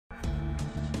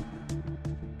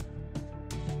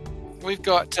We've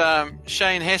got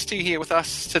Shane Hastie here with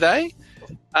us today,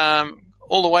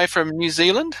 all the way from New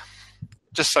Zealand.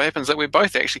 Just so happens that we're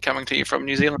both actually coming to you from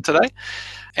New Zealand today.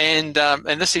 And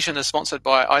this session is sponsored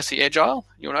by IC Agile.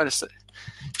 You'll notice that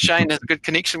Shane has a good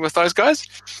connection with those guys.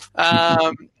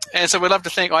 And so we'd love to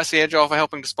thank IC Agile for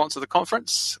helping to sponsor the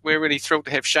conference. We're really thrilled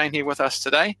to have Shane here with us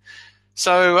today.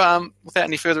 So without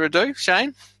any further ado,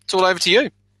 Shane, it's all over to you.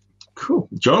 Cool.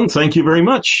 John, thank you very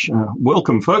much.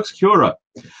 Welcome, folks. Kia ora.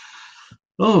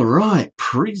 All right,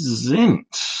 present.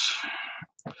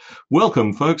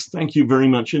 Welcome, folks. Thank you very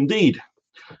much indeed.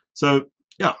 So,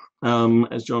 yeah,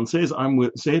 as John says, I'm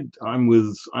with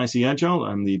IC Agile.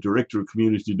 I'm the Director of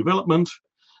Community Development.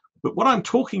 But what I'm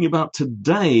talking about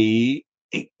today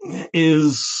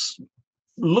is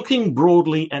looking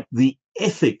broadly at the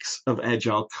ethics of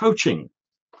Agile coaching.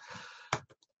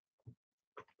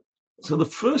 So the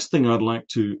first thing I'd like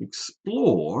to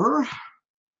explore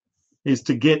is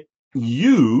to get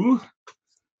you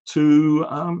to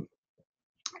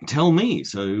tell me.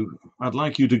 So I'd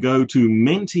like you to go to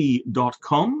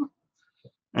menti.com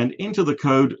and enter the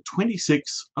code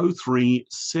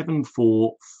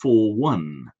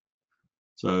 26037441.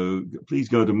 So please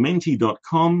go to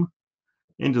menti.com,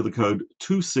 enter the code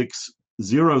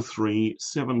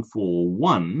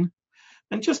 26037441,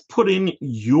 and just put in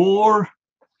your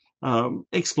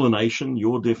explanation,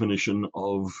 your definition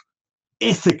of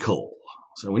ethical.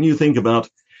 So when you think about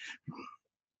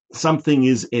something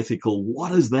is ethical,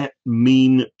 what does that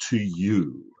mean to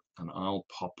you? And I'll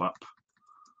pop up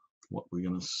what we're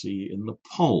going to see in the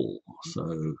poll.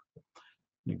 So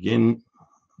again,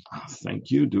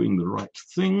 thank you, doing the right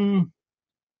thing.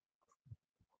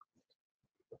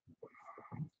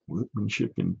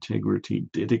 Workmanship, integrity,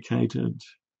 dedicated.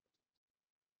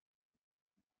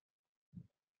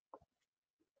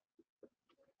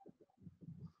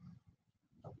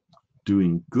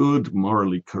 Doing good,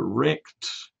 morally correct,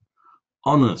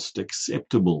 honest,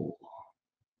 acceptable,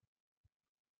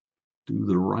 do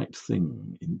the right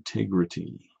thing,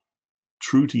 integrity,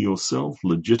 true to yourself,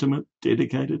 legitimate,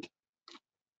 dedicated,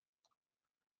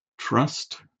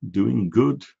 trust, doing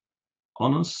good,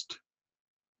 honest,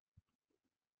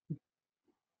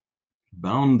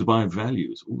 bound by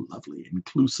values, oh lovely,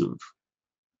 inclusive,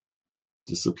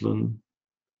 discipline,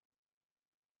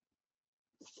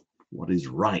 what is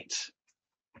right.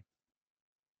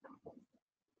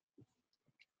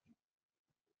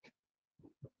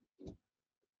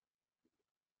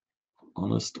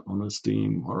 Honest, honesty,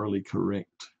 morally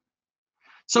correct.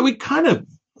 So we kind of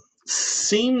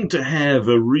seem to have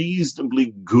a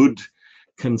reasonably good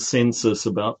consensus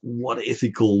about what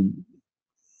ethical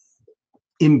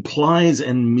implies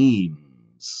and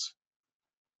means.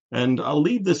 And I'll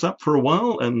leave this up for a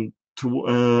while, and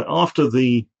after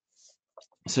the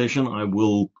session, I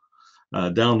will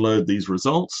download these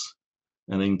results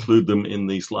and include them in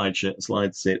the slide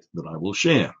set that I will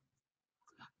share.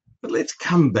 But let's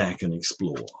come back and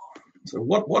explore. So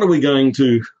what are we going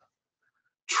to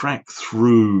track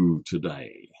through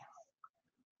today?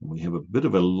 We have a bit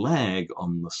of a lag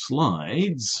on the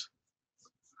slides.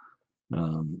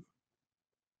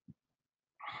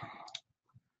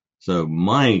 So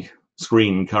my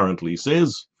screen currently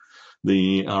says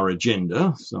our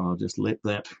agenda, so I'll just let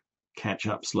that catch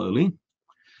up slowly.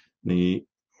 The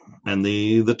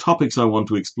topics I want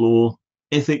to explore: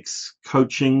 ethics,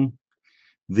 coaching,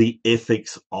 the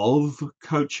ethics of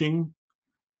coaching,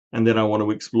 and then I want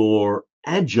to explore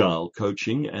agile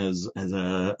coaching as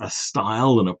a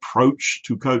style, an approach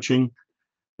to coaching,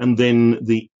 and then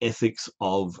the ethics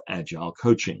of agile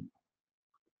coaching.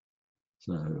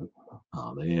 So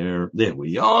there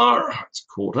we are. It's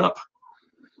caught up.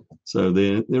 So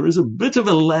there is a bit of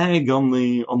a lag on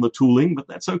the tooling, but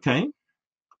that's okay.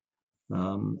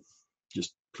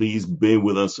 Just please bear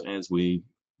with us as we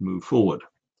move forward.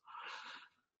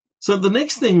 So the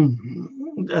next thing,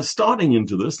 starting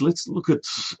into this, let's look at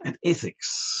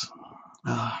ethics.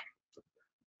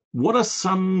 What are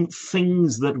some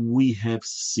things that we have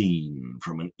seen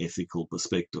from an ethical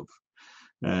perspective?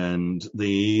 And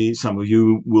some of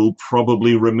you will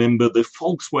probably remember the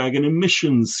Volkswagen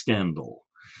emissions scandal.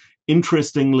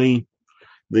 Interestingly,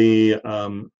 for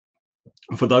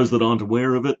those that aren't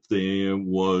aware of it, there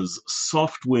was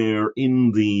software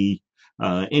in the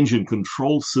engine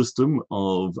control system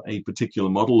of a particular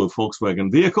model of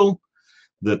Volkswagen vehicle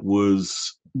that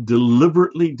was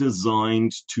deliberately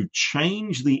designed to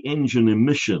change the engine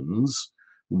emissions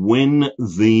when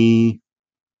the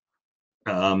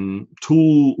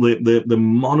the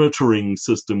monitoring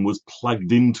system was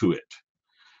plugged into it.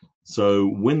 So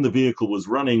when the vehicle was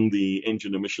running, the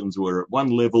engine emissions were at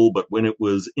one level, but when it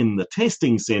was in the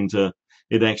testing center,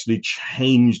 it actually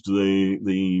changed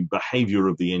the behavior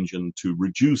of the engine to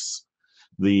reduce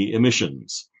the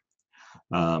emissions.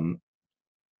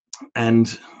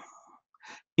 And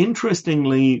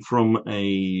interestingly, from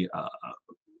an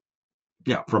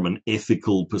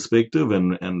ethical perspective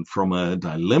and from a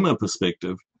dilemma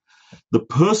perspective, the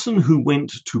person who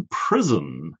went to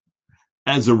prison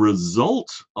as a result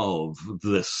of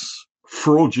this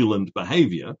fraudulent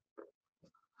behavior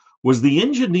was the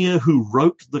engineer who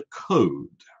wrote the code,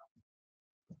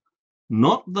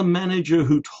 not the manager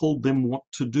who told them what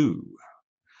to do.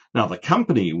 Now, the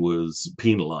company was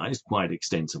penalized quite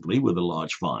extensively with a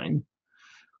large fine,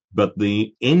 but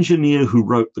the engineer who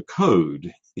wrote the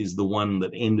code is the one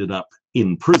that ended up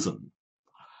in prison.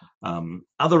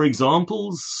 Other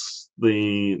examples,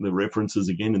 the references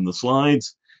again in the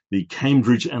slides, the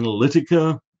Cambridge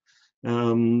Analytica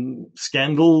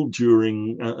scandal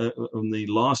during the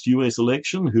last US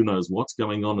election. Who knows what's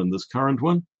going on in this current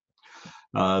one?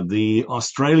 The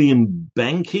Australian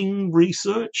banking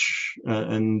research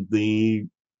and the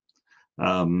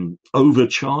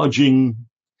overcharging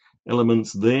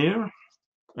elements there,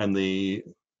 and the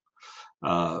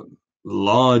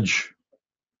large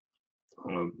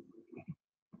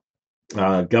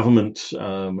government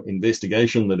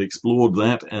investigation that explored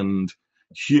that, and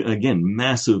again,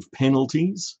 massive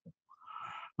penalties.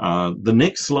 The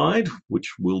next slide,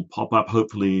 which will pop up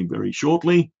hopefully very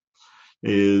shortly,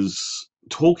 is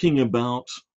talking about,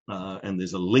 and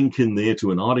there's a link in there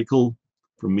to an article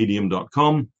from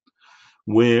medium.com,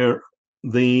 where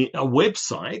a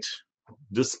website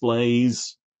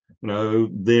displays,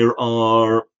 there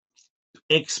are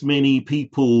X many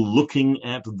people looking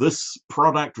at this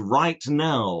product right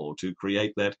now to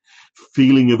create that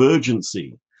feeling of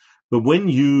urgency. But when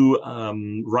you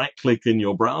right-click in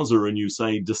your browser and you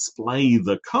say display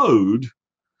the code,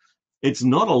 it's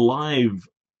not a live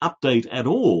update at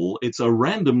all. It's a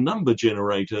random number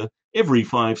generator. Every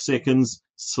 5 seconds,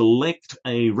 select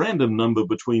a random number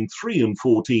between 3 and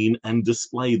 14 and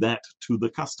display that to the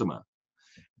customer.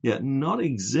 Yeah, not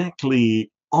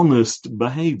exactly honest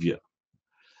behavior.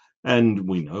 And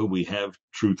we know we have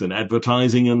truth in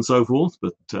advertising and so forth,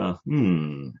 but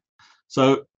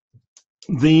So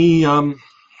the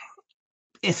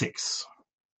ethics.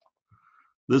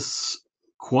 This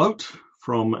quote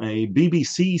from a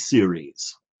BBC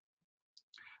series.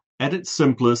 At its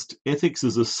simplest, ethics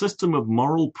is a system of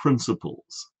moral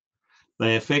principles.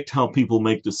 They affect how people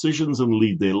make decisions and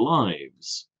lead their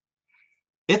lives.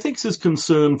 Ethics is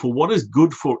concern for what is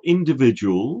good for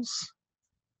individuals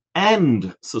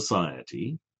and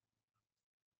society,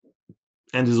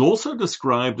 and is also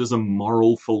described as a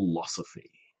moral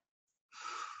philosophy.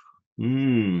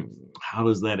 How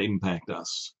does that impact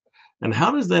us? And how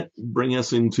does that bring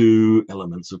us into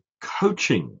elements of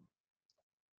coaching?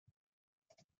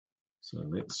 So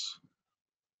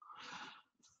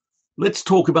let's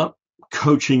talk about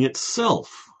coaching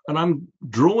itself. And I'm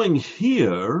drawing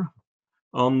here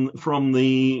from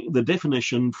the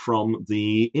definition from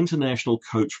the International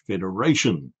Coach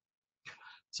Federation.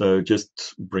 So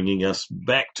just bringing us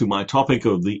back to my topic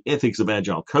of the ethics of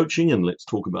agile coaching, and let's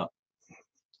talk about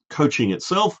coaching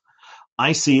itself.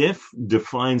 ICF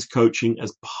defines coaching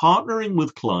as partnering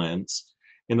with clients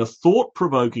in a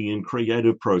thought-provoking and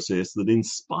creative process that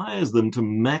inspires them to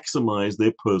maximize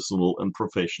their personal and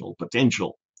professional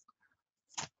potential.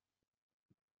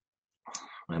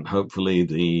 And hopefully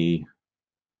the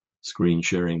screen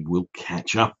sharing will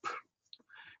catch up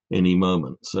any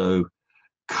moment. So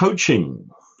coaching,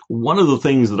 one of the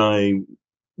things that I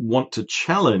want to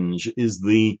challenge is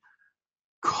the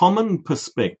common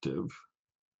perspective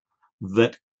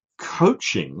that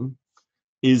coaching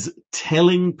is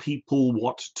telling people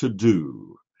what to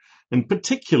do, and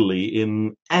particularly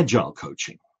in agile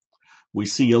coaching, we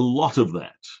see a lot of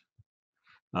that.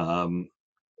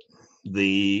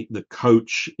 The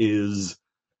coach is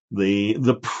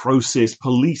the process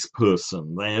police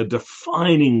person. They are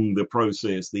defining the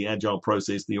process, the agile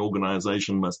process the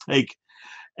organization must take,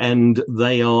 and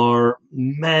they are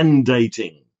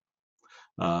mandating.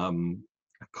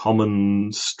 A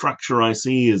common structure I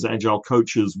see is agile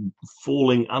coaches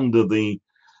falling under the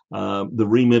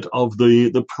remit of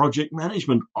the project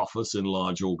management office in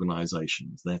large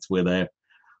organizations. That's where they're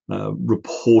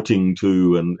reporting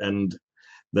to, and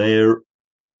they're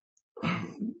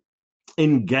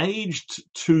engaged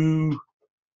to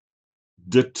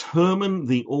determine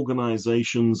the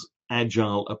organization's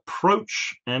agile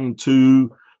approach and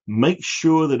to make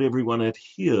sure that everyone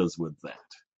adheres with that.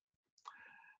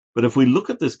 But if we look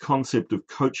at this concept of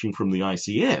coaching from the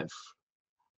ICF,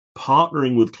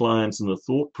 partnering with clients in a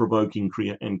thought-provoking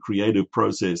and creative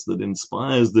process that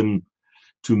inspires them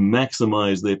to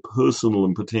maximize their personal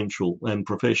and potential and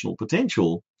professional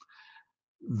potential,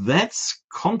 that's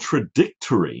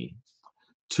contradictory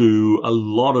to a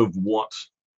lot of what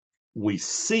we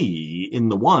see in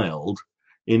the wild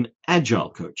in Agile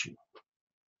coaching.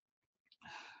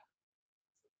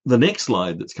 The next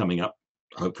slide that's coming up,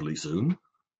 hopefully soon,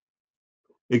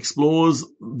 explores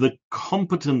the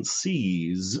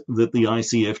competencies that the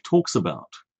ICF talks about.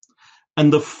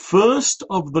 And the first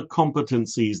of the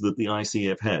competencies that the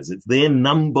ICF has, it's their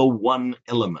number one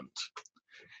element,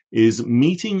 is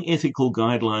meeting ethical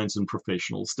guidelines and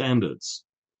professional standards.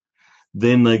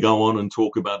 Then they go on and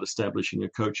talk about establishing a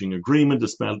coaching agreement,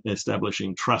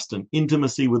 establishing trust and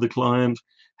intimacy with the client,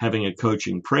 having a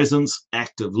coaching presence,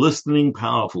 active listening,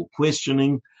 powerful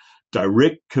questioning,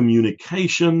 direct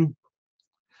communication,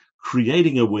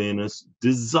 creating awareness,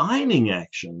 designing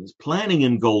actions, planning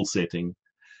and goal setting,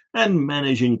 and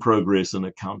managing progress and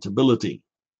accountability.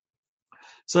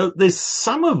 So there's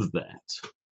some of that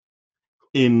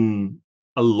in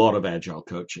a lot of Agile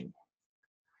coaching,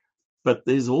 but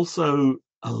there's also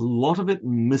a lot of it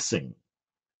missing.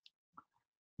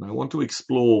 And I want to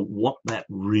explore what that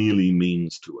really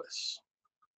means to us.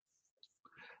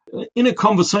 In a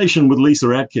conversation with Lisa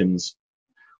Atkins,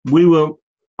 we were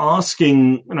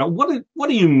asking, what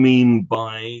do you mean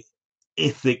by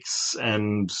ethics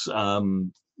and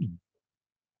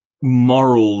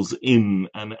morals in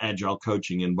an Agile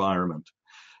coaching environment?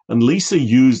 And Lisa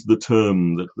used the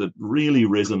term that really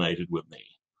resonated with me.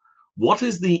 What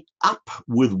is the up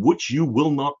with which you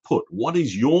will not put? What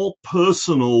is your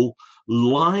personal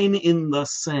line in the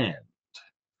sand?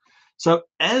 So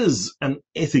as an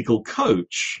ethical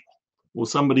coach or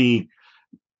somebody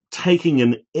taking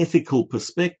an ethical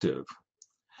perspective,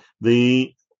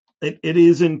 it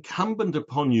is incumbent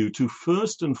upon you to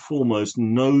first and foremost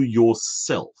know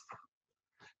yourself,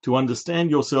 to understand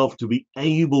yourself, to be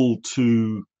able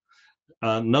to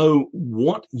know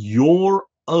what your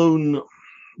own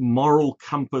moral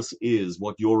compass is,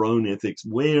 what your own ethics,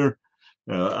 what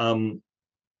are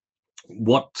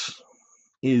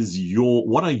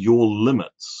your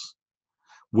limits?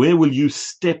 Where will you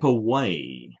step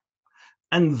away?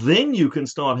 And then you can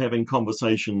start having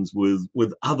conversations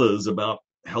with others about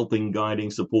helping, guiding,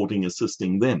 supporting,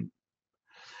 assisting them.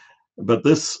 But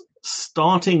this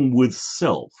starting with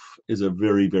self is a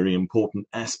very, very important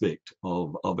aspect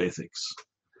of ethics.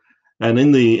 And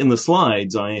in the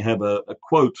slides, I have a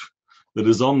quote that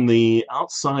is on the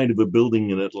outside of a building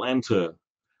in Atlanta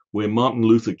where Martin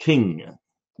Luther King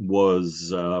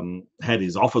had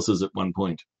his offices at one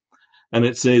point. And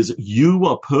it says, "You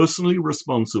are personally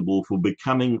responsible for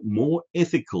becoming more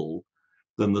ethical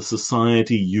than the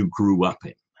society you grew up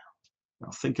in."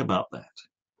 Now think about that.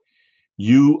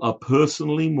 You are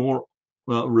personally more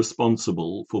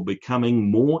responsible for becoming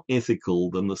more ethical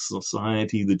than the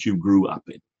society that you grew up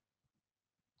in.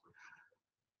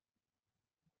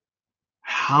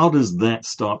 How does that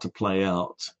start to play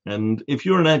out? And if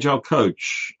you're an Agile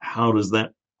coach, how does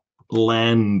that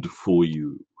land for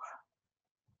you?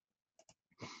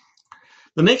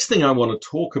 The next thing I want to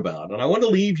talk about, and I want to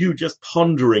leave you just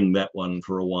pondering that one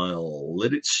for a while,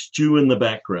 let it stew in the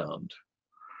background.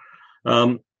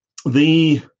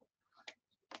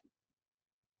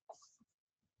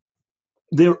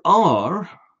 There are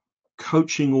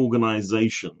coaching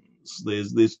organizations,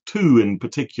 there's two in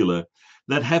particular,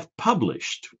 that have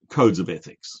published codes of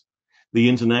ethics. The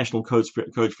International Coach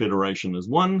Federation is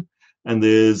one, and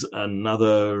there's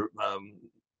another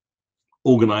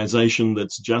organization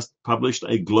that's just published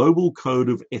a global code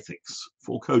of ethics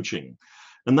for coaching.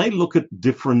 And they look at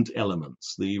different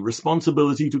elements: the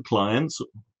responsibility to clients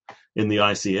in the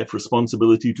ICF,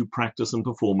 responsibility to practice and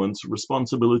performance,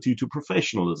 responsibility to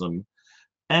professionalism,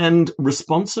 and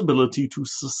responsibility to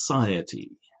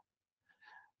society.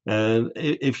 And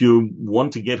if you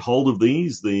want to get hold of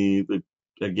these,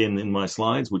 again, in my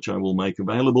slides, which I will make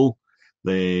available,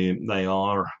 they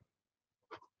are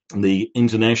the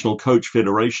International Coach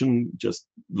Federation. Just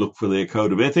look for their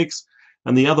code of ethics.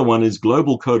 And the other one is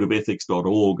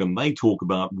globalcodeofethics.org, and they talk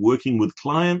about working with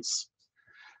clients,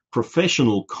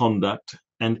 professional conduct,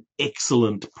 and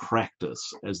excellent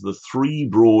practice as the three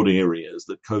broad areas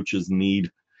that coaches need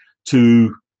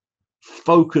to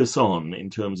focus on in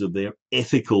terms of their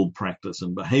ethical practice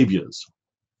and behaviors.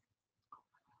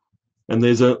 And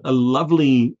there's a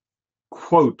lovely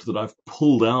quote that I've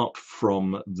pulled out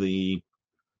from the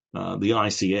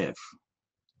ICF.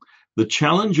 "The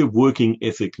challenge of working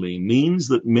ethically means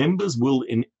that members will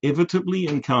inevitably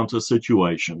encounter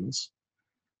situations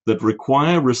that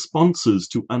require responses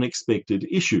to unexpected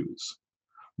issues,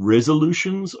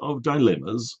 resolutions of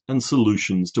dilemmas, and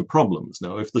solutions to problems.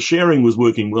 Now, if the sharing was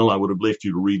working well, I would have left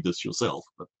you to read this yourself,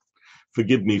 but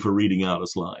forgive me for reading out a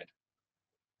slide.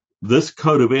 This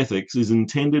code of ethics is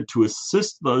intended to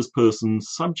assist those persons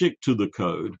subject to the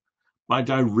code by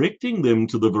directing them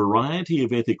to the variety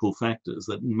of ethical factors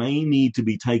that may need to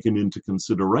be taken into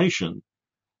consideration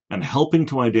and helping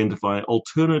to identify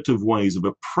alternative ways of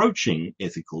approaching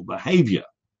ethical behavior.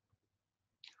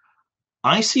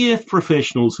 ICF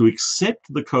professionals who accept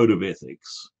the code of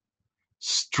ethics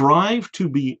strive to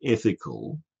be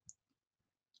ethical,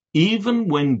 even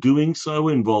when doing so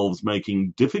involves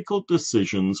making difficult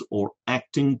decisions or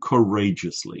acting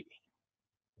courageously.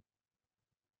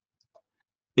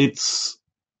 This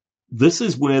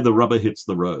is where the rubber hits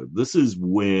the road. This is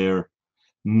where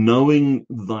knowing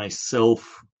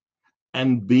thyself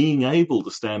and being able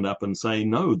to stand up and say,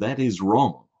 no, that is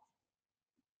wrong,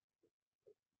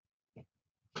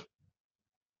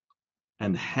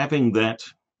 and having that,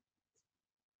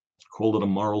 call it a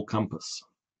moral compass.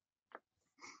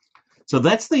 So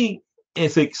that's the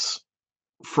ethics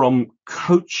from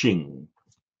coaching,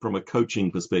 from a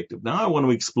coaching perspective. Now I want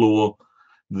to explore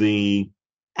the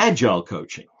Agile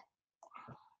coaching.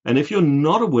 And if you're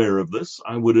not aware of this,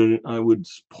 I would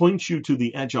point you to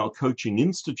the Agile Coaching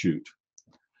Institute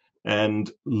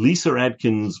and Lisa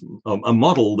Adkins, a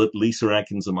model that Lisa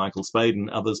Adkins and Michael Spade and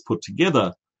others put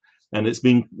together. And it's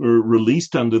been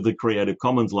released under the Creative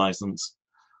Commons license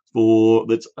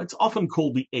it's often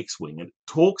called the X-Wing. It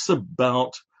talks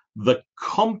about the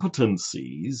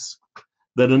competencies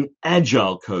that an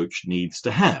Agile coach needs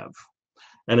to have.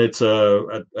 And it's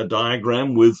a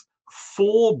diagram with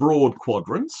 4 broad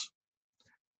quadrants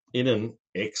in an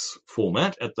X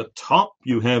format. At the top,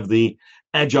 you have the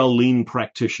Agile Lean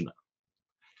practitioner,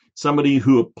 somebody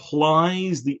who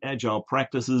applies the Agile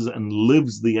practices and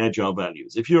lives the Agile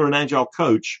values. If you're an Agile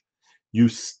coach, you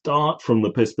start from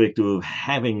the perspective of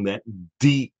having that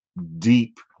deep,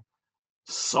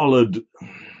 solid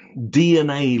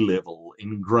DNA level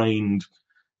ingrained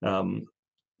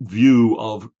view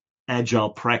of Agile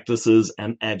practices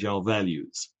and Agile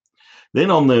values.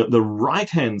 Then on the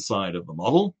right-hand side of the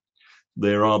model,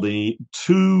 there are the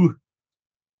 2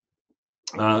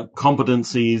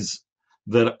 competencies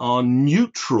that are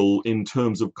neutral in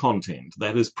terms of content.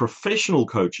 That is professional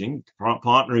coaching,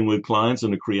 partnering with clients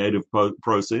in a creative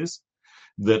process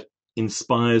that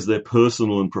inspires their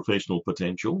personal and professional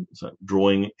potential, so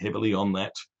drawing heavily on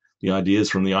that, the ideas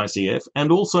from the ICF,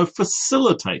 and also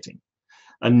facilitating,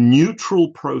 a neutral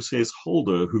process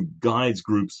holder who guides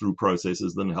groups through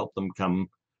processes that help them come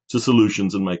to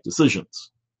solutions and make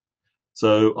decisions.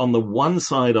 So on the one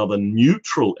side are the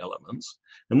neutral elements,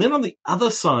 and then on the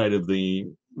other side of the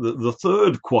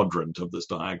third quadrant of this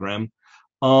diagram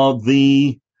are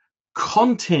the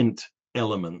content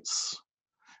elements,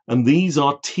 and these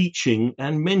are teaching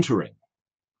and mentoring.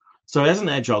 So as an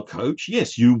Agile coach,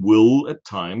 yes, you will at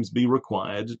times be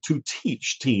required to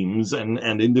teach teams and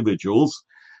individuals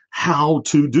how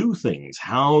to do things,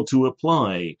 how to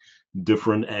apply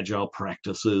different Agile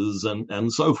practices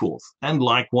and so forth. And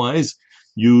likewise,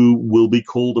 you will be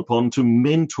called upon to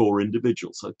mentor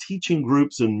individuals. So teaching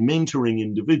groups and mentoring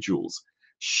individuals,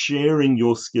 sharing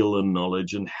your skill and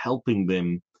knowledge and helping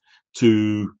them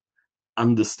to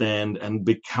understand and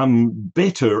become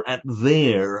better at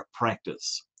their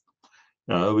practice.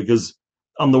 Because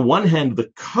on the one hand,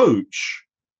 the coach,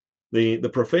 the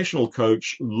professional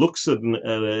coach looks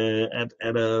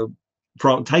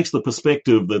takes the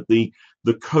perspective that the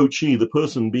coachee, the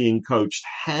person being coached,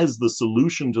 has the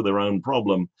solution to their own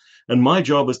problem, and my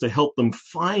job is to help them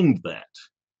find that.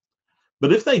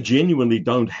 But if they genuinely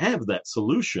don't have that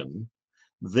solution,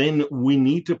 then we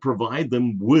need to provide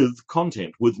them with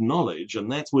content, with knowledge, and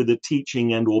that's where the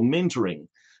teaching and or mentoring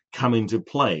come into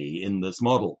play in this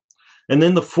model. And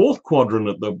then the fourth quadrant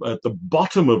at the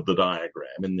bottom of the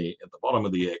diagram, at the bottom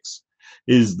of the X,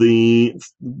 is the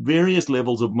various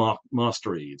levels of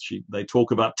mastery. They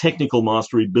talk about technical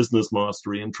mastery, business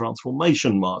mastery, and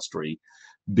transformation mastery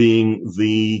being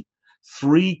the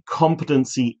 3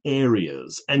 competency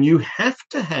areas. And you have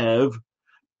to have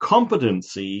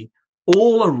competency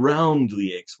all around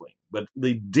the X-Wing, but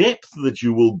the depth that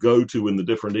you will go to in the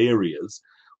different areas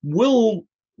will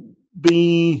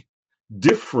be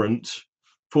different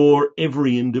for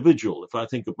every individual. If I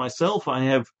think of myself, I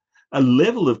have a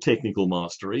level of technical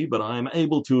mastery, but I'm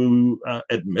able to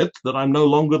admit that I'm no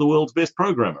longer the world's best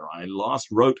programmer. I last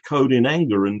wrote code in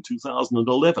anger in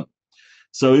 2011.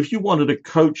 So if you wanted a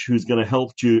coach who's going to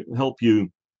help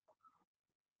you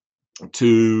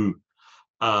to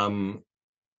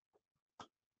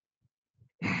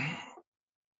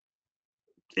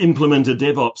implement a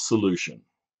DevOps solution,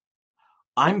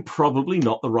 I'm probably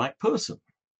not the right person.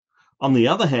 On the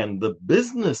other hand, the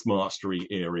business mastery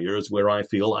area is where I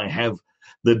feel I have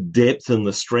the depth and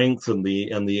the strength and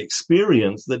the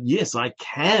experience that, yes, I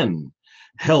can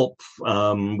help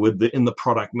in the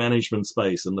product management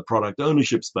space and the product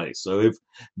ownership space. So if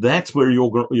that's where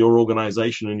your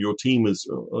organization and your team is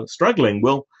struggling,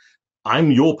 well,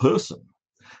 I'm your person.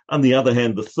 On the other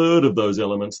hand, the third of those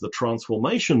elements, the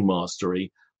transformation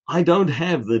mastery, I don't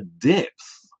have the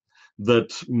depth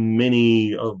that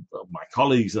many of my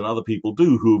colleagues and other people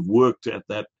do who have worked at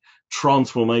that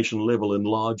transformation level in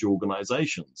large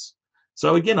organizations.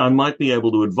 So again, I might be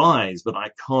able to advise, but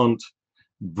I can't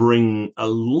bring a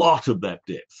lot of that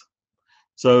depth.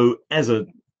 So as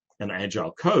an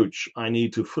agile coach, I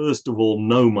need to first of all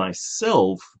know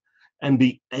myself and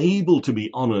be able to be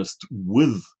honest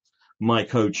with my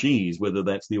coachees, whether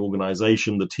that's the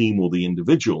organization, the team, or the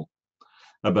individual,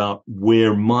 about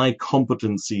where my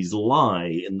competencies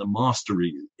lie in the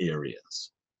mastery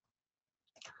areas.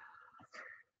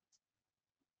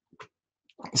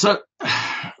 So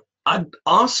I'd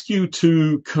ask you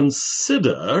to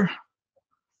consider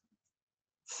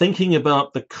thinking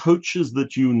about the coaches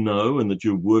that you know and that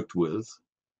you've worked with.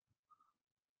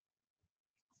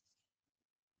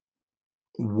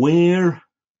 Where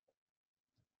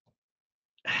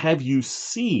have you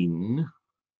seen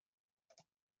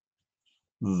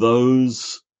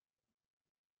those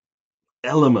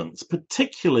elements?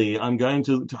 Particularly, I'm going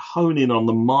to hone in on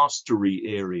the mastery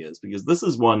areas, because this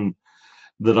is one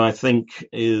that I think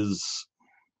is,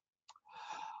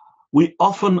 we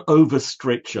often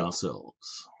overstretch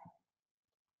ourselves.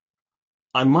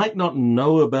 I might not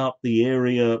know about the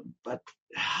area, but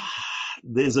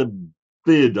there's a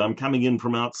bid. I'm coming in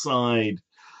from outside.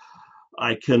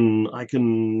 I can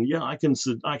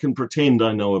pretend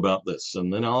I know about this,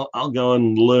 and then I'll go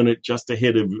and learn it just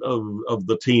ahead of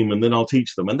the team, and then I'll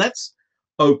teach them. And that's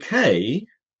okay,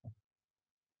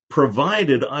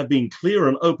 provided I've been clear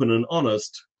and open and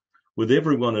honest with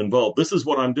everyone involved. This is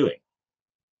what I'm doing.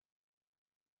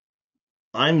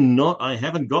 I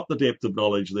haven't got the depth of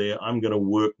knowledge there. I'm going to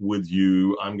work with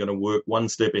you. I'm going to work one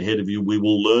step ahead of you. We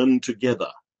will learn together.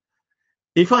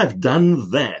 If I've done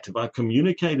that, if I've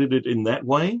communicated it in that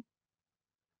way,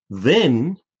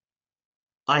 then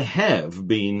I have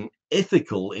been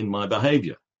ethical in my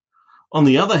behavior. On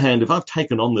the other hand, if I've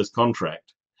taken on this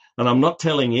contract and I'm not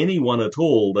telling anyone at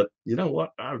all that, you know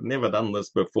what, I've never done this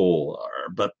before,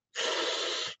 but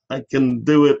I can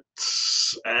do it,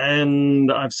 and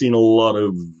I've seen a lot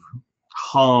of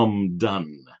harm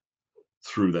done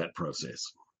through that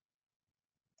process.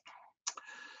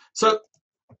 So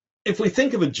if we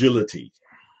think of agility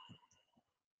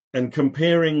and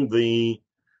comparing the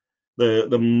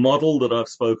model that I've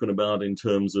spoken about in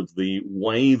terms of the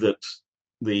way that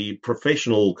the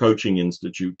Professional Coaching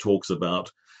Institute talks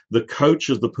about the coach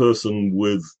as the person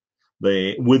with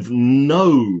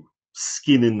no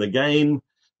skin in the game,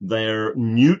 they're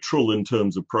neutral in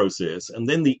terms of process, and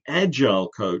then the Agile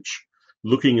coach,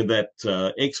 looking at that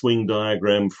X-wing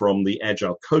diagram from the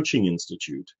Agile Coaching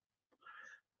Institute,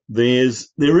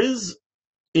 there is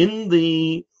in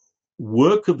the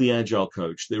work of the Agile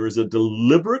coach, there is a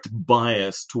deliberate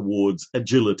bias towards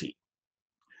agility.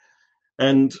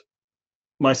 And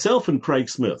myself and Craig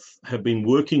Smith have been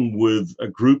working with a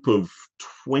group of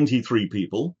 24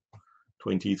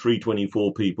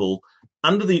 people,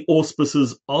 under the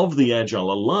auspices of the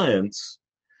Agile Alliance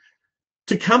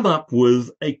to come up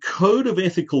with a code of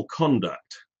ethical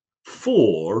conduct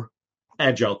for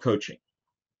Agile coaching.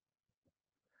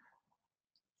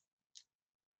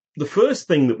 The first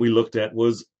thing that we looked at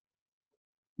was,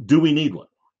 do we need one?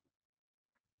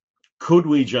 Could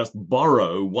we just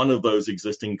borrow one of those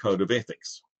existing code of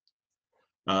ethics,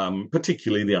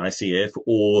 particularly the ICF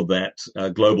or that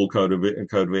global code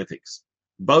of ethics?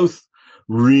 Both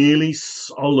really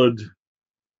solid,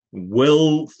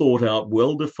 well thought out,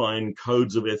 well defined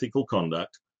codes of ethical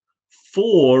conduct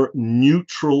for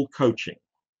neutral coaching.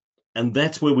 And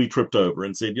that's where we tripped over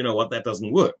and said, you know what, that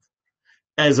doesn't work.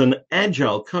 As an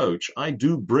Agile coach, I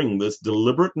do bring this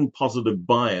deliberate and positive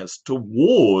bias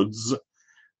towards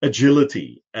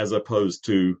agility, as opposed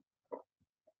to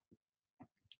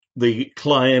the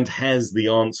client has the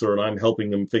answer and I'm helping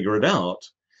them figure it out.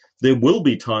 There will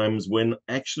be times when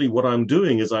actually what I'm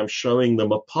doing is I'm showing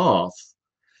them a path.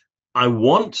 I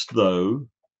want, though,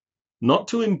 not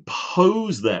to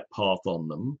impose that path on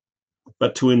them,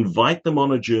 but to invite them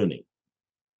on a journey.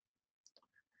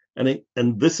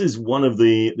 And this is one of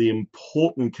the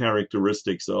important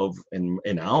characteristics of,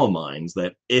 in our minds,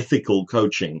 that ethical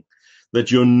coaching,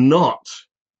 that you're not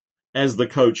as the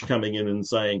coach coming in and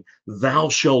saying, thou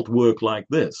shalt work like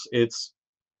this. It's,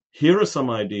 here are some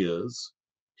ideas.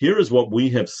 Here is what we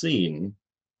have seen.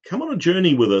 Come on a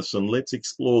journey with us and let's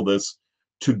explore this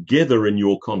together in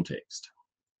your context.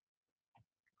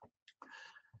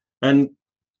 And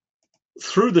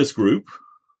through this group,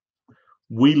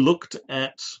 we looked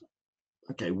at,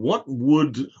 okay, what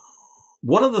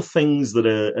are the things that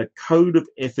a code of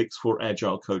ethics for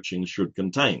agile coaching should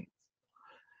contain?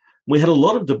 We had a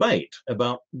lot of debate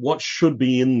about what should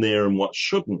be in there and what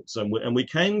shouldn't. And we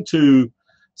came to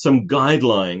some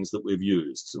guidelines that we've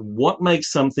used. What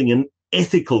makes something an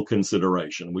ethical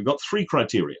consideration? We've got 3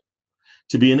 criteria.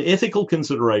 To be an ethical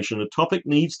consideration, a topic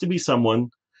needs to be someone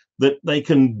that they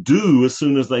can do as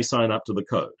soon as they sign up to the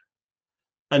code.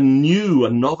 A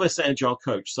novice agile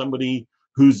coach, somebody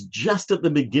who's just at the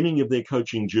beginning of their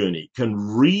coaching journey, can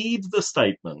read the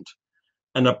statement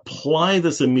and apply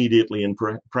this immediately in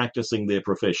practicing their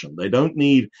profession. They don't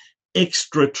need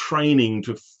extra training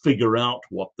to figure out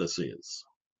what this is.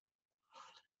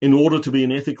 In order to be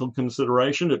an ethical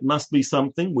consideration, it must be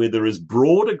something where there is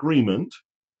broad agreement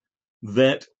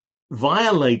that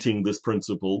violating this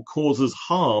principle causes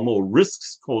harm or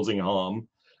risks causing harm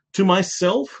to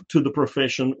myself, to the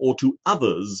profession, or to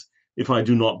others if I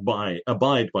do not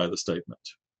abide by the statement.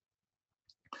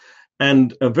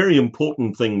 And a very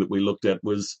important thing that we looked at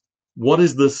was, what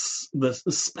is this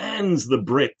spans the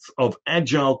breadth of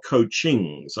agile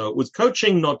coaching. So it was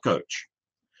coaching, not coach.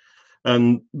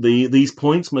 And these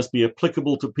points must be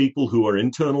applicable to people who are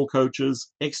internal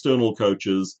coaches, external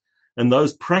coaches, and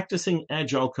those practicing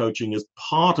agile coaching as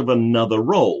part of another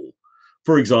role.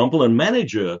 For example, a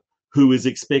manager who is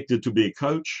expected to be a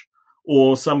coach,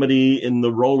 or somebody in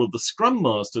the role of the Scrum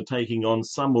Master taking on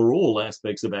some or all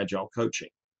aspects of agile coaching.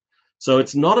 So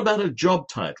it's not about a job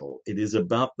title. It is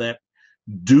about that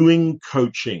doing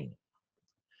coaching.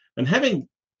 And having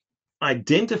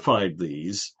identified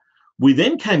these, we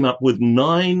then came up with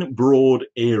 9 broad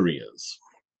areas.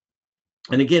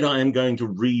 And again, I am going to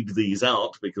read these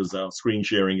out because our screen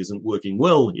sharing isn't working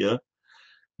well here,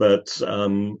 but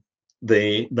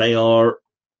they are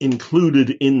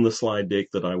included in the slide deck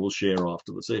that I will share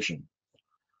after the session.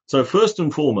 So first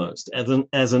and foremost,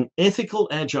 as an ethical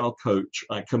agile coach,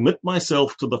 I commit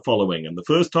myself to the following. And the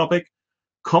first topic,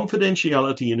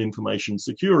 confidentiality and information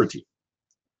security.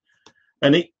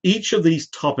 And each of these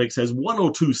topics has 1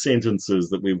 or 2 sentences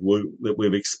that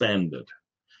we've expanded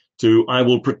to, I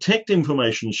will protect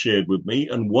information shared with me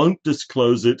and won't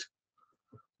disclose it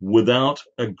without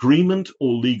agreement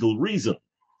or legal reason.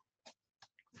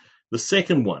 The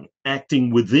second one,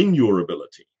 acting within your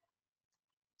ability.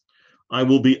 I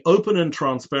will be open and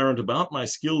transparent about my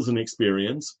skills and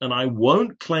experience, and I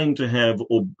won't claim to have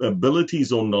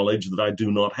abilities or knowledge that I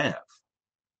do not have.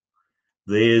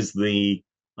 There's the,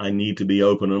 I need to be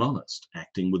open and honest,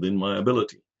 acting within my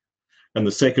ability. And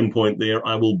the second point there,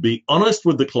 I will be honest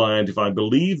with the client if I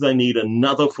believe they need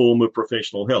another form of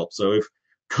professional help. So if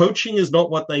coaching is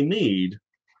not what they need,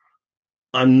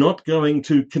 I'm not going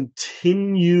to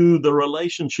continue the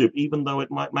relationship, even though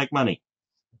it might make money.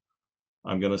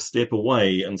 I'm going to step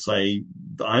away and say,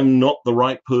 I'm not the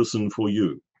right person for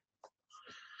you.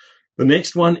 The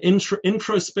next one,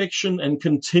 introspection and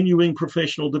continuing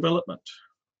professional development.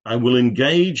 I will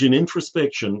engage in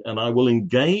introspection and I will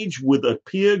engage with a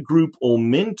peer group or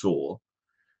mentor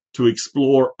to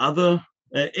explore other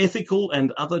ethical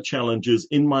and other challenges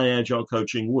in my agile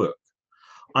coaching work.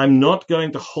 I'm not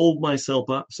going to hold myself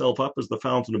up as the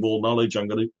fountain of all knowledge.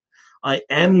 I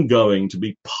am going to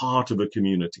be part of a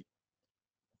community.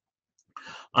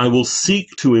 I will seek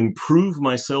to improve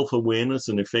my self-awareness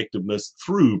and effectiveness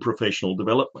through professional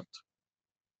development.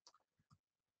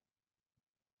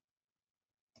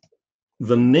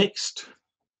 The next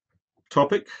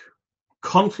topic,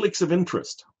 conflicts of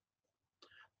interest.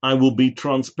 I will be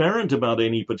transparent about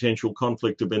any potential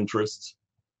conflicts of interest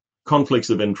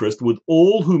with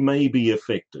all who may be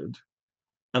affected,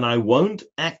 and I won't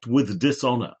act with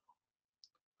dishonor.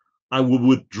 I will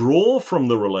withdraw from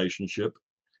the relationship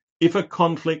if a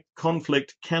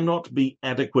conflict cannot be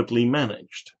adequately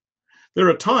managed. There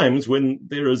are times when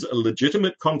there is a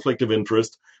legitimate conflict of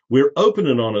interest. We're open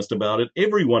and honest about it.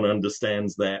 Everyone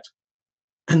understands that,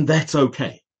 and that's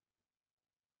okay.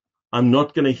 I'm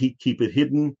not going to keep it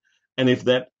hidden, and if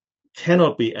that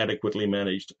cannot be adequately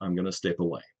managed, I'm going to step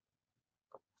away.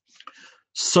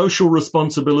 Social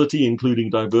responsibility,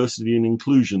 including diversity and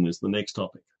inclusion, is the next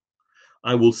topic.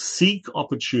 I will seek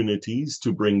opportunities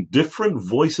to bring different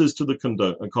voices to the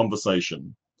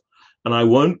conversation, and I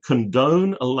won't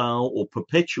condone, allow, or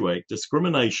perpetuate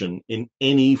discrimination in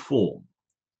any form.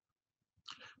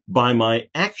 By my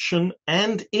action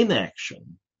and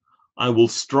inaction, I will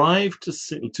strive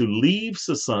to leave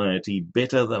society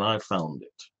better than I found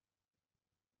it.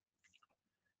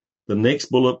 The next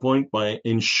bullet point, by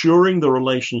ensuring the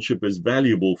relationship is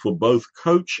valuable for both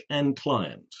coach and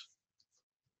client.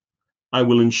 I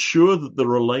will ensure that the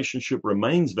relationship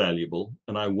remains valuable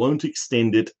and I won't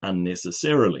extend it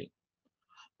unnecessarily.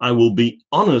 I will be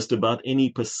honest about any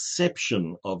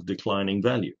perception of declining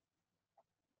value.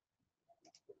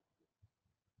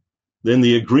 Then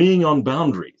the agreeing on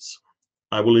boundaries.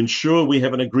 I will ensure we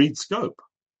have an agreed scope.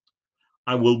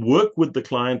 I will work with the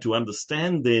client to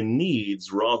understand their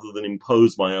needs rather than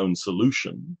impose my own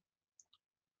solution.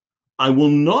 I will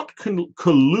not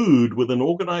collude with an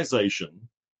organization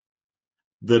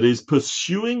that is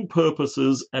pursuing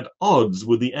purposes at odds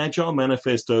with the Agile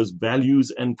Manifesto's values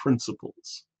and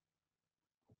principles.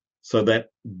 So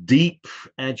that deep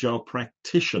Agile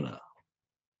practitioner.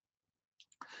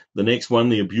 The next one,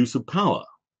 the abuse of power.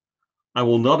 I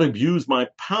will not abuse my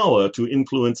power to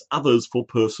influence others for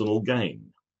personal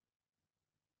gain.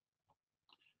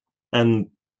 And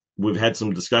we've had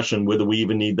some discussion whether we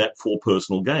even need that for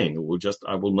personal gain.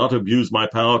 I will not abuse my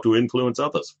power to influence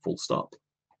others, full stop.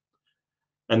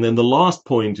 And then the last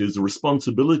point is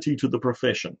responsibility to the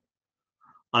profession.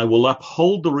 I will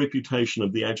uphold the reputation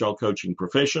of the Agile coaching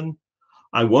profession.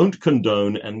 I won't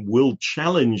condone and will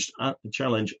challenge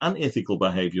unethical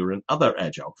behavior in other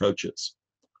Agile coaches.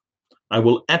 I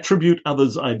will attribute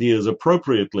others' ideas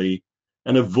appropriately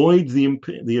and avoid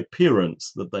the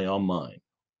appearance that they are mine.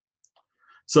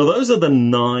 So those are the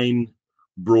 9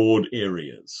 broad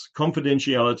areas: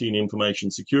 confidentiality and information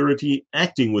security,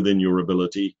 acting within your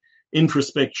ability,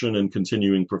 introspection and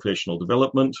continuing professional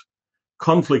development,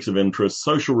 conflicts of interest,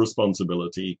 social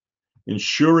responsibility,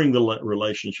 ensuring the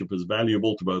relationship is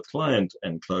valuable to both client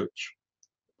and coach,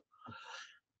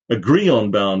 agreeing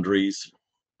on boundaries,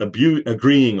 abuse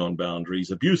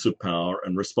of power,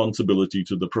 and responsibility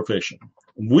to the profession.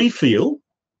 We feel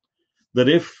that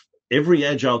if every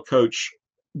Agile coach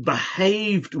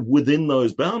behaved within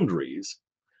those boundaries,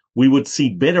 we would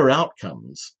see better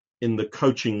outcomes in the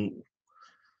coaching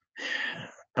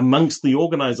amongst the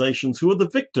organizations who are the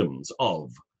victims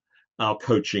of our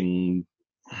coaching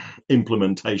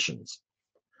implementations.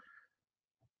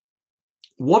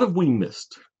 What have we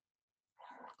missed?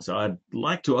 So I'd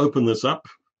like to open this up,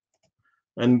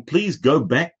 and please go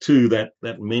back to that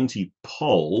Menti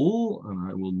poll, and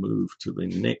I will move to the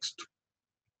next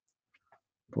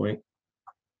point.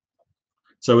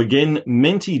 So again,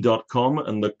 menti.com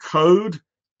and the code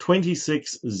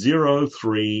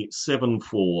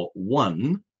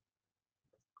 2603741.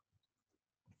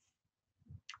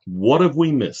 What have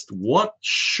we missed? What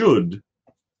should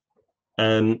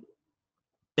an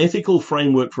ethical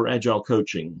framework for Agile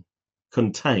coaching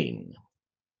contain?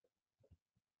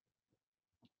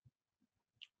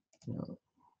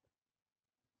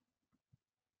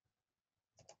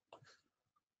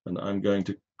 And I'm going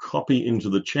to copy into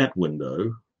the chat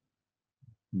window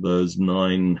those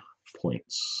 9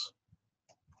 points.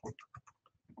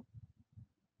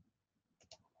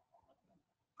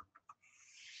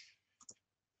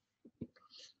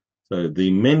 So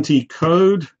the Menti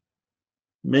code,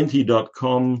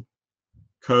 menti.com,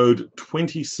 code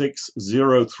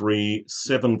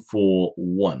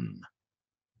 2603741.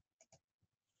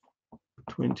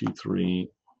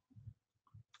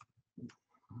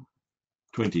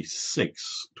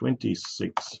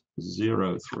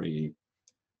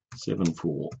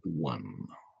 2603741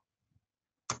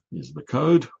 is the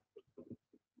code.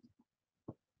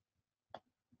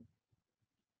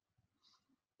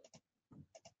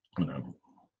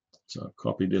 So I've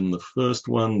copied in the first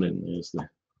one, then there's the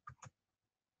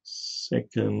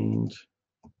second.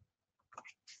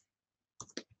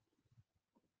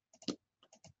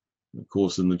 Of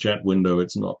course, in the chat window,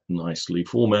 it's not nicely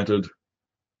formatted,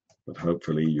 but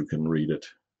hopefully you can read it.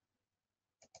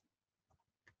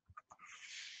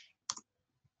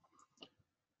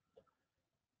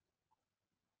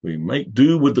 We make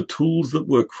do with the tools that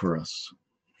work for us.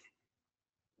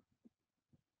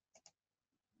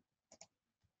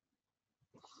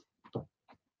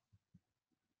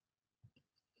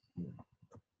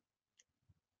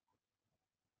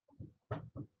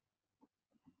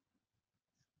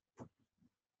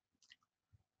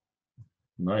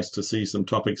 Nice to see some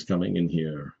topics coming in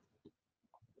here.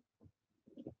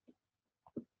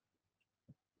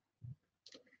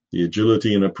 The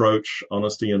agility and approach,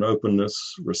 honesty and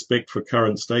openness, respect for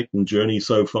current state and journey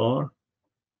so far.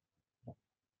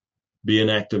 Be an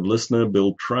active listener,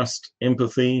 build trust,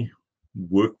 empathy,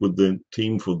 work with the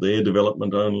team for their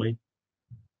development only.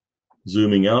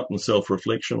 zooming out and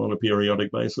self-reflection on a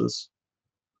periodic basis.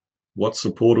 What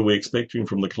support are we expecting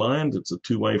from the client? It's a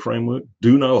two-way framework.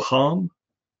 Do no harm.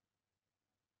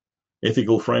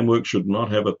 Ethical framework should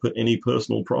not have any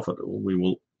personal profit. We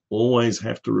will always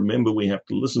have to remember we have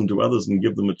to listen to others and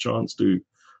give them a chance to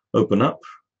open up.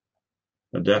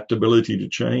 Adaptability to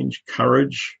change,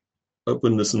 courage,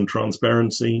 openness and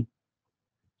transparency,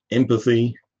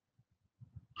 empathy.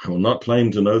 I will not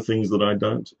claim to know things that I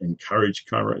don't. Encourage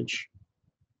courage.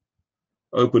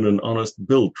 Open and honest,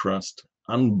 build trust,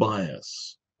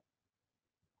 unbiased.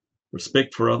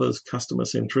 Respect for others, customer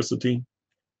centricity.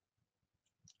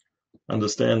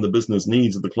 Understand the business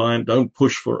needs of the client. Don't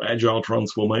push for agile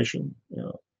transformation.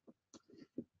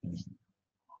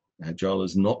 Agile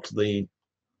is not the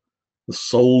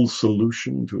sole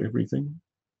solution to everything.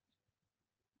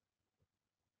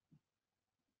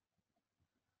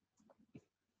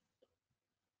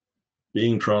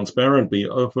 Being transparent, be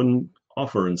open,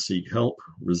 offer and seek help.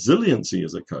 Resiliency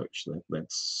as a coach,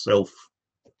 that's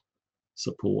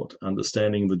self-support,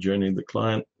 understanding the journey of the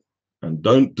client, and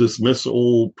don't dismiss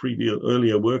all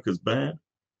earlier work as bad.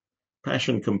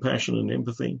 Passion, compassion, and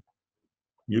empathy.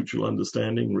 Mutual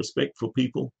understanding, respect for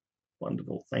people.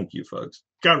 Wonderful. Thank you, folks.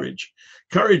 Courage,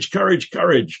 courage, courage,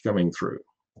 courage coming through.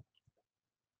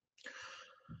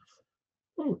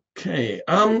 Okay.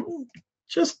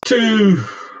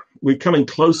 We're coming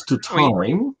close to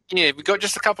time. We've got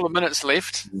just a couple of minutes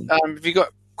left. Have you got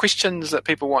questions that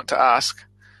people want to ask?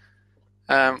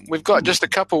 We've got just a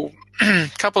couple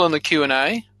in the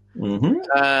Q&A.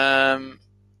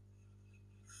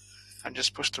 I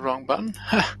just pushed the wrong button.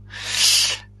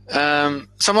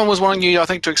 Someone was wanting you, I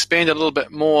think, to expand a little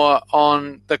bit more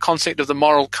on the concept of the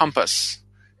moral compass.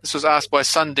 This was asked by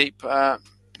Sandeep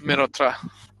Mehrotra.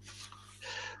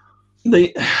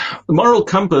 The moral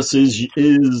compass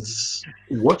is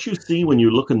what you see when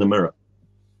you look in the mirror.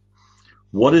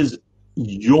 What is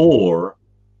your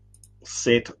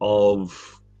set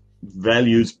of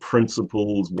values,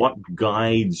 principles? What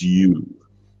guides you?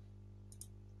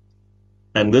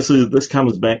 And this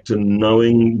comes back to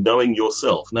knowing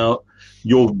yourself. Now,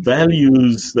 your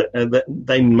values,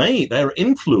 they're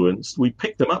influenced. We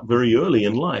pick them up very early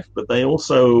in life, but they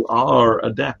also are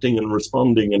adapting and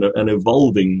responding and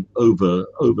evolving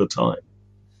over time.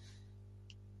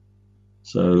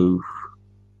 So,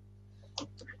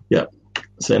 yeah,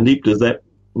 Sandeep, does that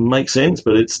make sense?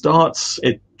 But it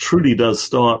truly does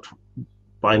start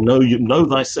by know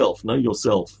thyself, know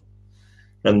yourself.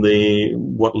 And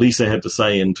what Lisa had to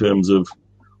say in terms of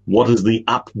what is the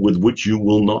up with which you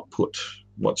will not put?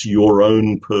 What's your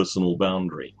own personal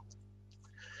boundary?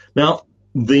 Now,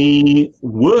 the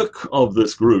work of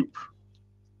this group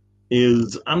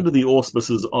is under the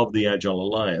auspices of the Agile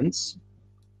Alliance.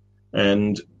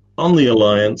 And on the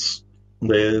Alliance,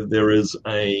 there is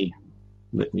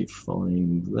let me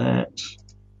find that.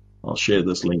 I'll share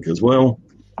this link as well.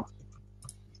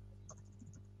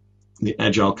 The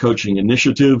Agile Coaching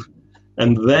Initiative,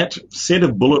 and that set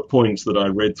of bullet points that I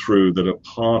read through that are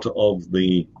part of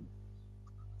the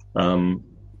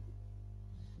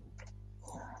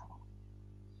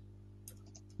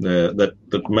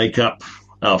that make up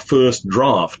our first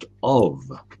draft of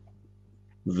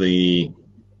the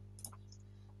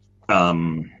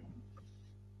Code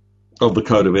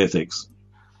of Ethics.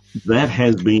 That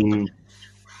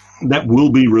will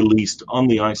be released on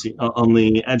the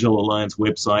Agile Alliance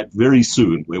website very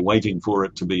soon. We're waiting for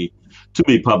it to be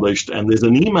published, and there's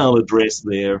an email address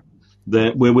there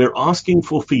where we're asking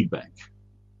for feedback.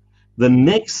 The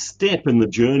next step in the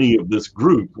journey of this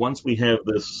group, once we have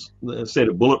this set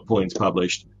of bullet points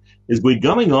published, is we're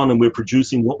going on and we're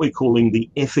producing what we're calling the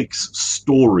ethics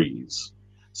stories.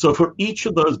 So for each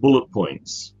of those bullet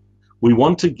points, we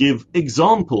want to give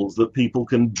examples that people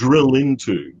can drill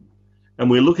into. And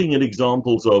we're looking at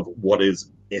examples of what is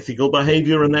ethical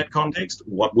behavior in that context,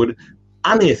 what would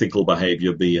unethical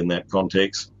behavior be in that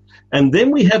context, and then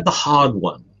we have the hard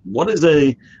one. What is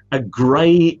a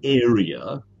gray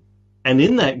area? And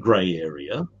in that gray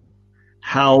area,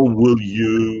 how do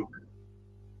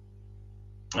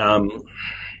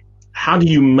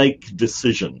you make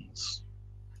decisions?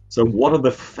 So what are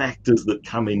the factors that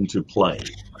come into play?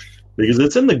 Because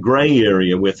it's in the gray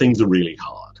area where things are really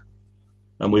hard.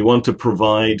 And we want to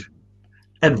provide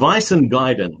advice and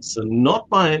guidance, and not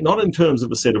in terms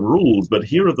of a set of rules, but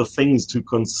here are the things to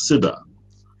consider.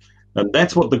 And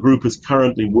that's what the group is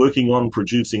currently working on,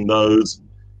 producing those.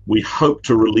 We hope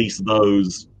to release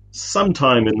those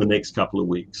sometime in the next couple of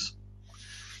weeks.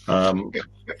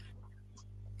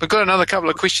 we've got another couple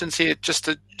of questions here just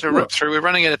to Sure. rip through. We're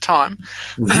running out of time.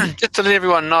 Mhm. Just to let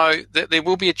everyone know that there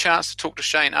will be a chance to talk to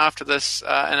Shane after this in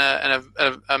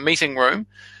a meeting room.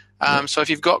 So if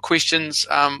you've got questions,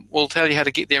 we'll tell you how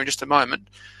to get there in just a moment.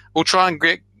 We'll try and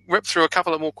rip through a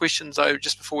couple of more questions, though,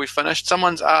 just before we finish.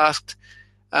 Someone's asked,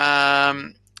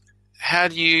 how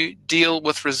do you deal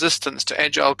with resistance to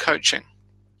Agile coaching?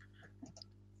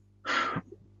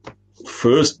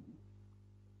 First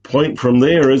point from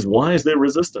there is, why is there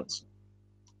resistance?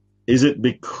 Is it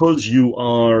because you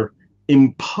are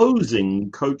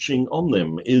imposing coaching on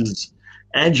them? Is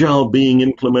Agile being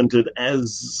implemented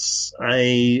as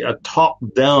a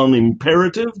top-down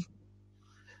imperative?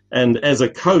 And as a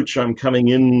coach, I'm coming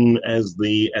in as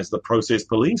the process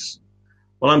police?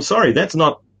 Well, I'm sorry, that's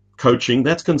not coaching,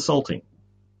 that's consulting.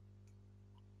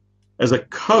 As a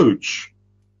coach,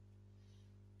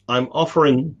 I'm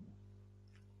offering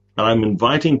and I'm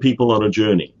inviting people on a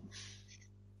journey.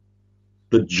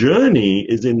 The journey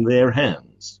is in their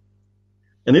hands.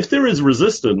 And if there is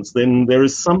resistance, then there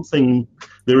is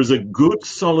a good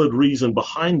solid reason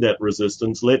behind that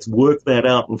resistance. Let's work that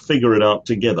out and figure it out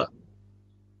together.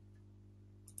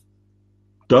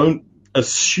 Don't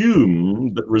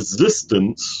assume that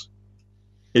resistance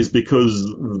is because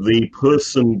the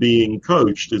person being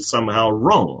coached is somehow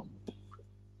wrong.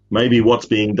 Maybe what's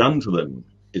being done to them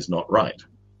is not right.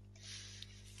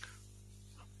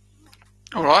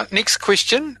 All right, next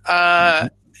question.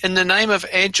 In the name of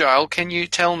Agile, can you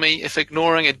tell me if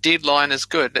ignoring a deadline is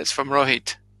good? That's from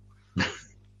Rohit.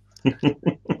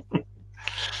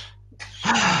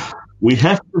 We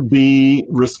have to be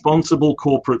responsible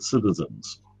corporate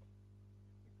citizens.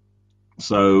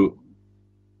 So,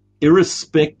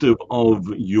 irrespective of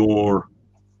your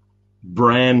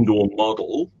brand or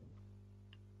model,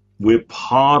 we're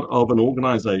part of an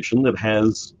organization that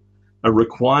has a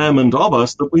requirement of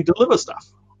us that we deliver stuff.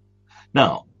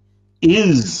 Now,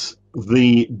 is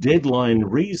the deadline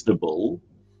reasonable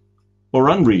or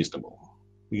unreasonable?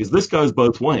 Because this goes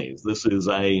both ways. This is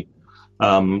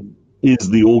is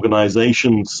the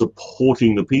organization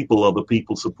supporting the people, or the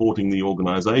people supporting the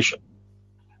organization?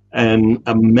 And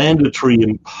a mandatory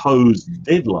imposed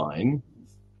deadline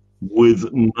with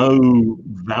no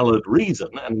valid reason,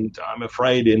 and I'm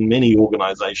afraid in many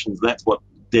organizations that's what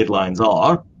deadlines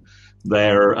are.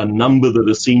 They're a number that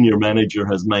a senior manager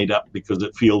has made up because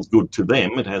it feels good to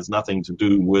them. It has nothing to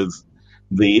do with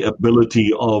the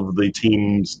ability of the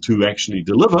teams to actually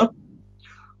deliver.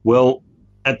 Well,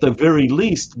 at the very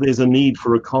least, there's a need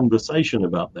for a conversation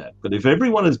about that. But if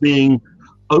everyone is being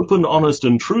open, honest,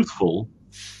 and truthful,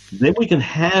 then we can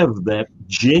have that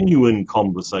genuine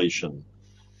conversation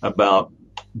about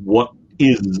what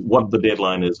the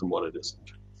deadline is and what it isn't.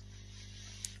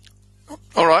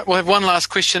 All right, we'll have one last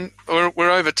question.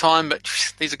 We're over time, but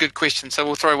these are good questions, so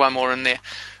we'll throw one more in there.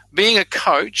 Being a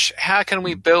coach, how can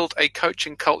we build a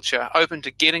coaching culture open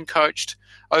to getting coached,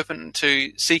 open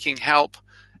to seeking help,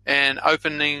 and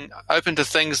open to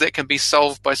things that can be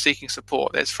solved by seeking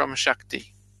support? That's from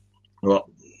Shakti. Well,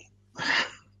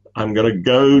 I'm going to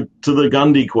go to the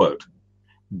Gandhi quote.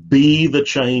 Be the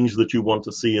change that you want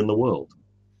to see in the world.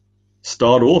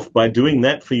 Start off by doing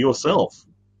that for yourself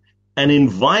and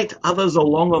invite others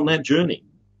along on that journey.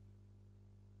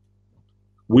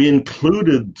 We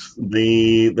included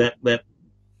that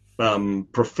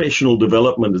professional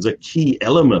development as a key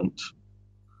element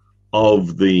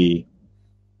of the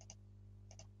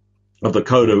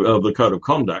code of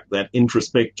conduct, that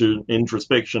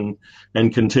introspection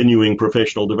and continuing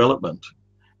professional development.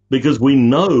 Because we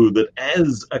know that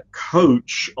as a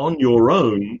coach on your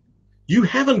own, you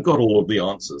haven't got all of the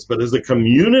answers, but as a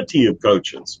community of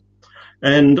coaches,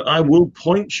 and I will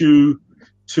point you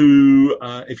to,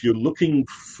 if you're looking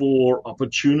for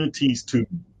opportunities to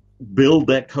build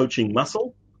that coaching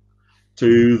muscle,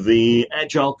 to the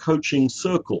Agile Coaching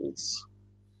Circles,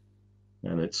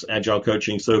 and it's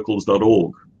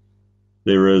agilecoachingcircles.org.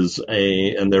 There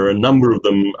are a number of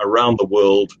them around the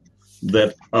world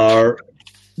that are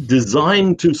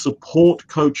designed to support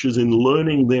coaches in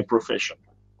learning their profession.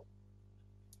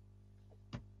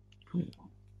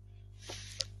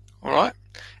 All right,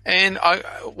 and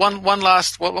one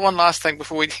last thing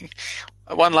before we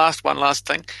one last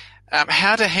thing.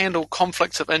 How to handle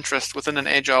conflicts of interest within an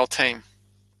Agile team?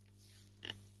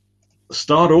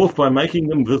 Start off by making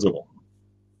them visible.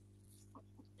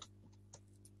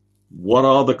 What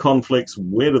are the conflicts?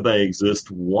 Where do they exist?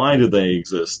 Why do they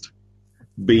exist?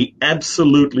 Be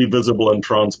absolutely visible and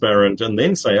transparent, and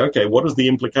then say, okay, what is the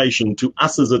implication to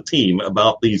us as a team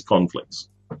about these conflicts?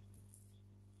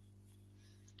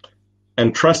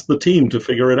 And trust the team to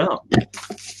figure it out.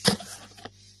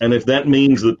 And if that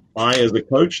means that I, as a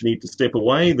coach, need to step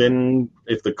away, then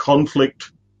if that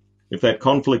conflict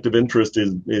of interest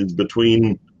is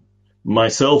between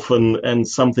myself and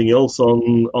something else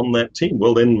on that team,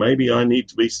 well, then maybe I need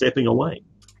to be stepping away.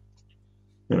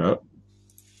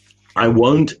 I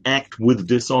won't act with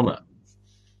dishonor.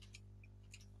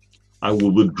 I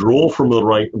will withdraw from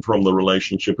the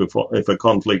relationship if a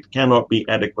conflict cannot be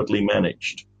adequately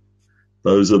managed.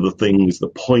 Those are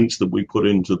the points that we put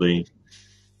into the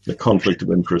conflict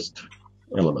of interest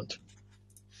element.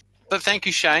 But thank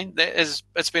you, Shane.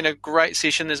 It's been a great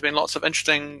session. There's been lots of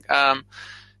interesting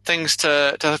things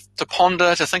to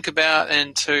ponder, to think about,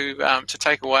 and to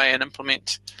take away and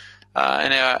implement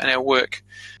in our work.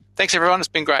 Thanks, everyone. It's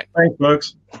been great. Thanks,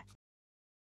 folks.